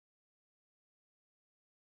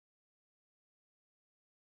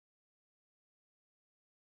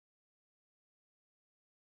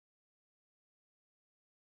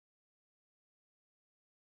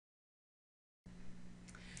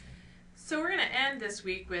So we're going to end this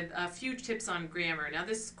week with a few tips on grammar. Now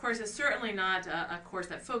this course is certainly not a course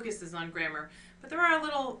that focuses on grammar, but there are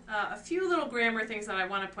a few little grammar things that I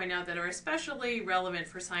want to point out that are especially relevant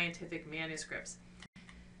for scientific manuscripts.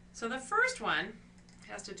 So the first one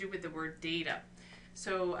has to do with the word data.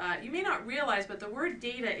 So you may not realize, but the word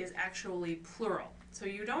data is actually plural. So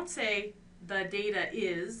you don't say the data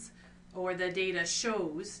is or the data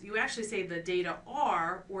shows. You actually say the data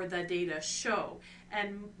are or the data show.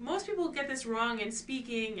 And most people get this wrong in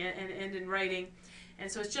speaking and in writing, and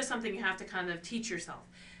so it's just something you have to kind of teach yourself.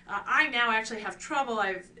 I now actually have trouble,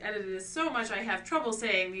 I've edited this so much, I have trouble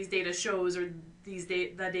saying these data shows or the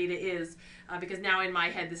data is, because now in my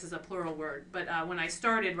head this is a plural word. But when I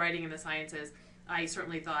started writing in the sciences, I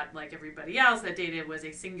certainly thought, like everybody else, that data was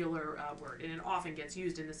a singular word, and it often gets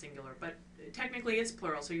used in the singular, but technically it's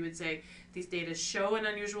plural. So you would say these data show an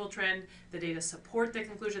unusual trend, the data support the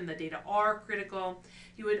conclusion, the data are critical.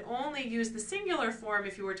 You would only use the singular form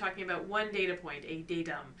if you were talking about one data point, a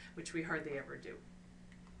datum, which we hardly ever do.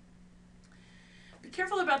 Be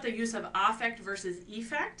careful about the use of affect versus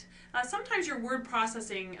effect. Sometimes your word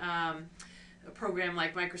processing a program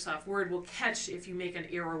like Microsoft Word will catch if you make an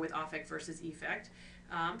error with affect versus effect,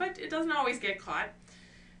 but it doesn't always get caught.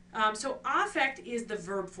 So affect is the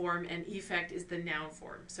verb form and effect is the noun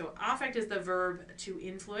form. So affect is the verb to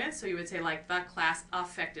influence, so you would say like the class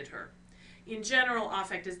affected her. In general,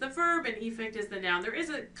 affect is the verb and effect is the noun. There is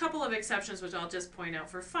a couple of exceptions which I'll just point out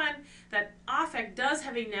for fun, that affect does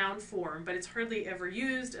have a noun form, but it's hardly ever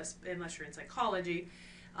used unless you're in psychology.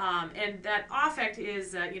 And that affect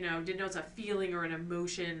is, denotes a feeling or an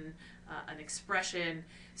emotion, an expression.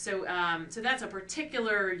 So, so that's a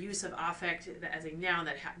particular use of affect as a noun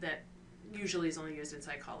that usually is only used in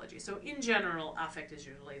psychology. So in general, affect is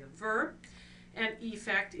usually the verb, and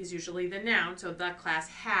effect is usually the noun. So the class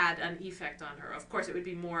had an effect on her. Of course, it would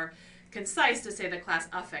be more concise to say the class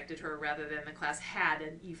affected her rather than the class had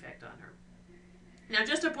an effect on her. Now,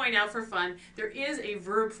 just to point out for fun, there is a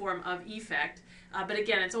verb form of effect, but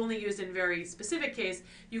again, it's only used in very specific case.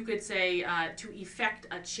 You could say to effect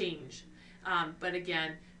a change, but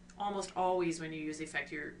again, almost always when you use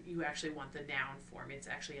effect, you actually want the noun form. It's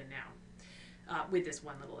actually a noun, with this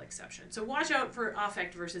one little exception. So watch out for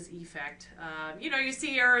affect versus effect. You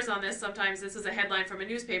see errors on this sometimes. This is a headline from a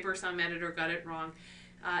newspaper. Some editor got it wrong.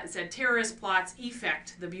 It said terrorist plots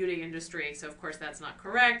effect the beauty industry. So of course that's not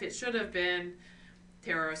correct. It should have been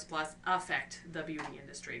terrorist plots affect the beauty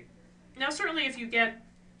industry. Now certainly if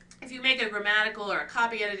you make a grammatical or a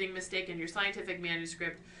copy editing mistake in your scientific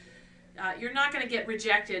manuscript, you're not going to get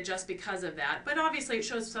rejected just because of that, but obviously it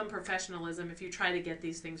shows some professionalism if you try to get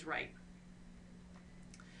these things right.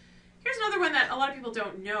 Here's another one that a lot of people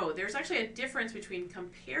don't know. There's actually a difference between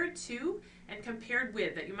compared to and compared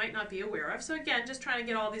with that you might not be aware of. So again, just trying to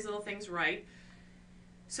get all these little things right.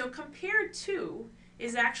 So compared to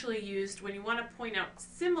is actually used when you want to point out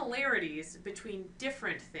similarities between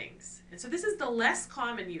different things. And so this is the less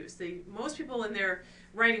common use. Most people in their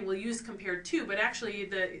writing will use compared to, but actually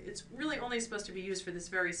it's really only supposed to be used for this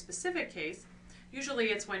very specific case. Usually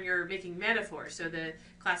it's when you're making metaphors. So the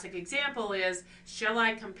classic example is, shall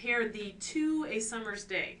I compare thee to a summer's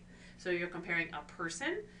day? So you're comparing a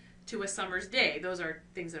person to a summer's day. Those are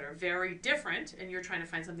things that are very different, and you're trying to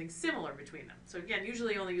find something similar between them. So again,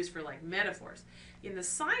 usually only used for like metaphors. In the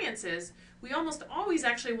sciences, we almost always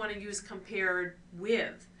actually want to use compared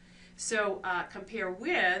with. So compare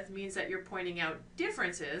with means that you're pointing out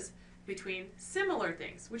differences between similar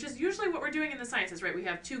things, which is usually what we're doing in the sciences, right? We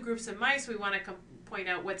have two groups of mice. We want to point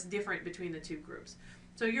out what's different between the two groups.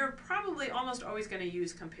 So you're probably almost always going to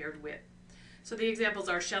use compared with. So the examples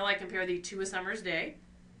are, shall I compare thee to a summer's day?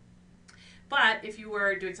 But if you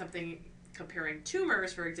were doing something comparing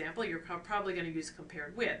tumors, for example, you're probably going to use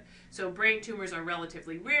compared with. So brain tumors are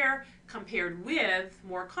relatively rare compared with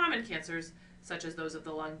more common cancers, such as those of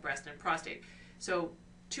the lung, breast, and prostate. So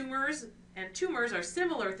tumors and tumors are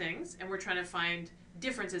similar things, and we're trying to find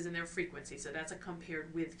differences in their frequency. So that's a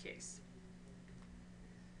compared with case.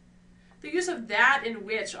 The use of that and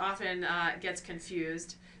which often gets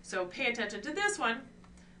confused. So pay attention to this one.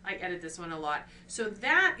 I edit this one a lot. So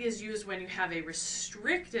that is used when you have a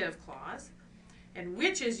restrictive clause, and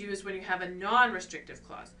which is used when you have a non-restrictive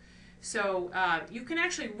clause. So you can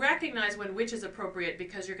actually recognize when which is appropriate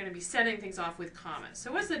because you're going to be setting things off with commas.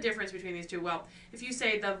 So what's the difference between these two? Well, if you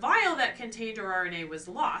say the vial that contained her RNA was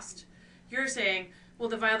lost, you're saying, well,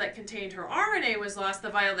 the vial that contained her RNA was lost, the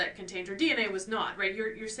vial that contained her DNA was not, right?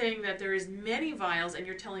 You're saying that there is many vials and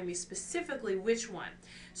you're telling me specifically which one.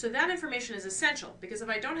 So that information is essential because if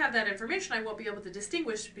I don't have that information, I won't be able to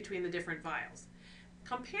distinguish between the different vials.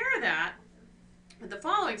 Compare that with the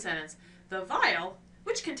following sentence. the vial,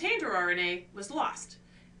 which contained her RNA, was lost.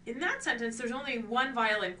 In that sentence, there's only one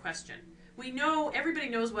vial in question. We know, everybody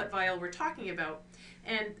knows what vial we're talking about,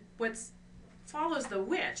 and what follows the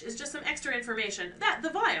which is just some extra information that the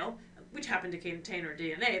vial, which happened to contain her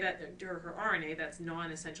DNA, her RNA, that's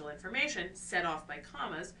non-essential information, set off by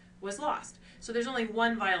commas, was lost. So there's only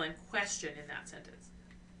one vial in question in that sentence.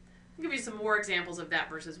 I'll give you some more examples of that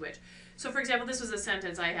versus which. So for example, this was a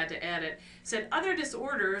sentence I had to edit. It said, other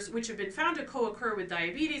disorders which have been found to co-occur with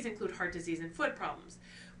diabetes include heart disease and foot problems.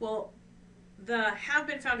 Well, the have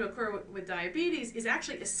been found to occur with diabetes is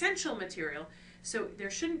actually essential material, so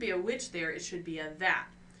there shouldn't be a which there, it should be a that.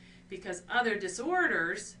 Because other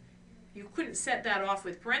disorders, you couldn't set that off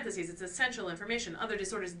with parentheses, it's essential information. Other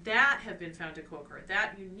disorders that have been found to co-occur.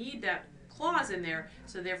 That, you need that clause in there,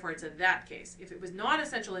 so therefore it's a that case. If it was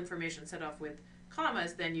non-essential information set off with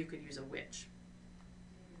commas, then you could use a which.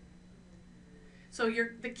 So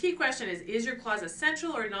the key question is your clause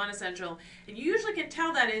essential or non-essential? And you usually can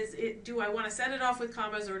tell that do I want to set it off with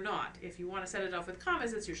commas or not? If you want to set it off with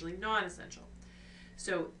commas, it's usually non-essential.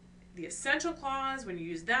 So the essential clause, when you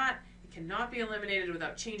use that, it cannot be eliminated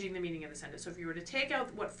without changing the meaning of the sentence. So if you were to take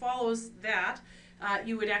out what follows that,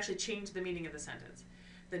 you would actually change the meaning of the sentence.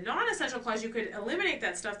 The non-essential clause, you could eliminate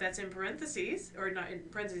that stuff that's in parentheses, or not in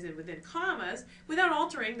parentheses and within commas, without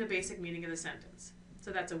altering the basic meaning of the sentence.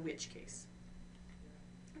 So that's a which case.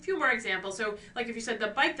 A few more examples. So like if you said the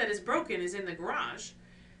bike that is broken is in the garage,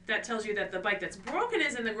 that tells you that the bike that's broken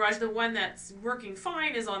is in the garage, the one that's working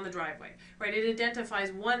fine is on the driveway, right? It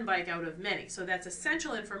identifies one bike out of many. So that's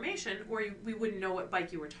essential information, or we wouldn't know what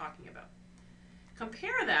bike you were talking about.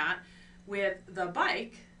 Compare that with the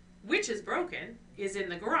bike, which is broken, is in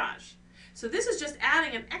the garage. So this is just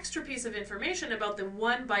adding an extra piece of information about the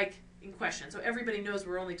one bike in question. So everybody knows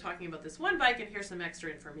we're only talking about this one bike, and here's some extra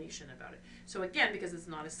information about it. So again, because it's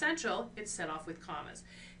not essential, it's set off with commas.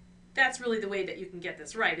 That's really the way that you can get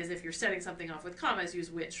this right, is if you're setting something off with commas,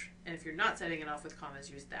 use which, and if you're not setting it off with commas,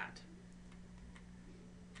 use that.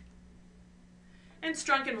 And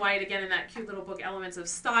Strunk and White, again, in that cute little book, Elements of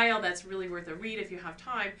Style, that's really worth a read if you have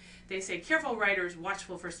time. They say, careful writers,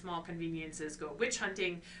 watchful for small conveniences, go witch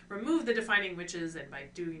hunting, remove the defining witches, and by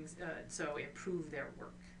doing so, improve their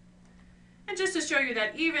work. And just to show you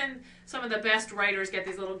that even some of the best writers get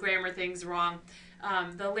these little grammar things wrong,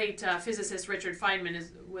 the late physicist Richard Feynman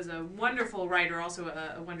was a wonderful writer, also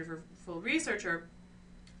a wonderful researcher.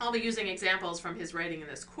 I'll be using examples from his writing in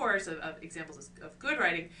this course of examples of good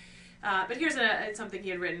writing. But here's something he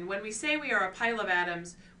had written. When we say we are a pile of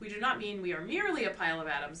atoms, we do not mean we are merely a pile of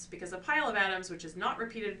atoms, because a pile of atoms which is not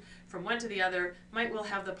repeated from one to the other might well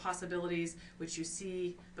have the possibilities which you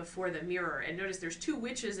see before the mirror. And notice there's two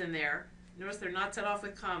whiches in there. Notice they're not set off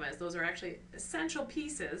with commas. Those are actually essential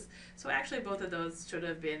pieces. So actually both of those should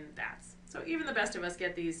have been that's. So even the best of us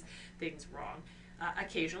get these things wrong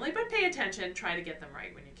occasionally, but pay attention, try to get them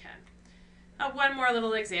right when you can. One more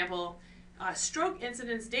little example. Stroke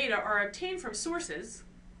incidence data are obtained from sources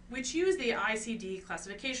which use the ICD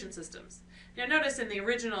classification systems. Now notice in the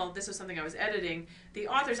original, this was something I was editing, the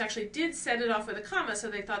authors actually did set it off with a comma, so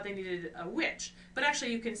they thought they needed a which. But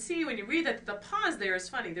actually you can see when you read that the pause there is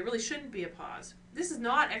funny. There really shouldn't be a pause. This is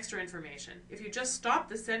not extra information. If you just stop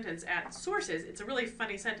the sentence at sources, it's a really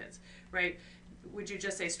funny sentence, right? Would you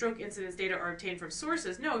just say stroke incidence data are obtained from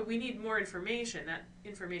sources? No, we need more information. That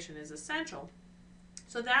information is essential.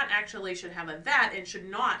 So that actually should have a that and should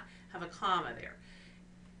not have a comma there.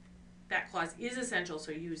 That clause is essential,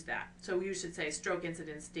 so use that. So you should say stroke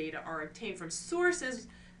incidence data are obtained from sources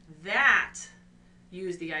that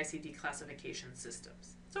use the ICD classification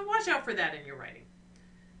systems. So watch out for that in your writing.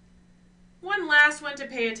 One last one to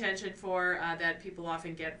pay attention for that people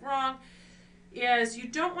often get wrong is you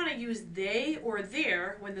don't want to use they or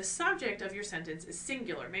their when the subject of your sentence is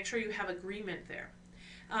singular. Make sure you have agreement there.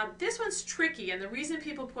 This one's tricky, and the reason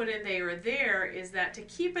people put in they or their is that to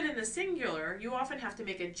keep it in the singular, you often have to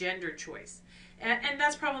make a gender choice. And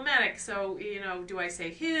that's problematic. So, you know, do I say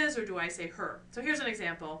his or do I say her? So here's an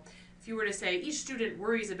example. If you were to say each student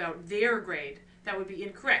worries about their grade, that would be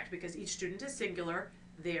incorrect because each student is singular,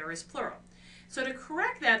 their is plural. So to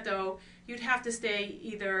correct that, though, you'd have to say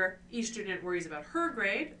either each student worries about her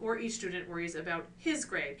grade or each student worries about his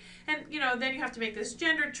grade. And, you know, then you have to make this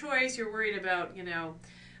gender choice. You're worried about, you know,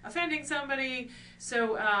 offending somebody.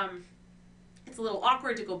 So it's a little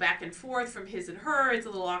awkward to go back and forth from his and her. It's a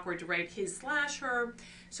little awkward to write his/her.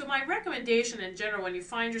 So my recommendation in general, when you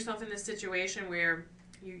find yourself in this situation where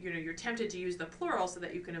you're tempted to use the plural so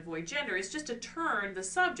that you can avoid gender, is just to turn the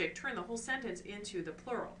subject, turn the whole sentence into the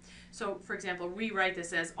plural. So, for example, rewrite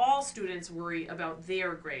this as all students worry about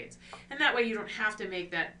their grades. And that way you don't have to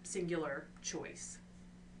make that singular choice.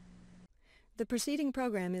 The preceding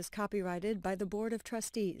program is copyrighted by the Board of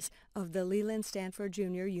Trustees of the Leland Stanford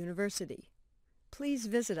Junior University. Please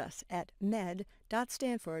visit us at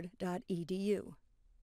med.stanford.edu.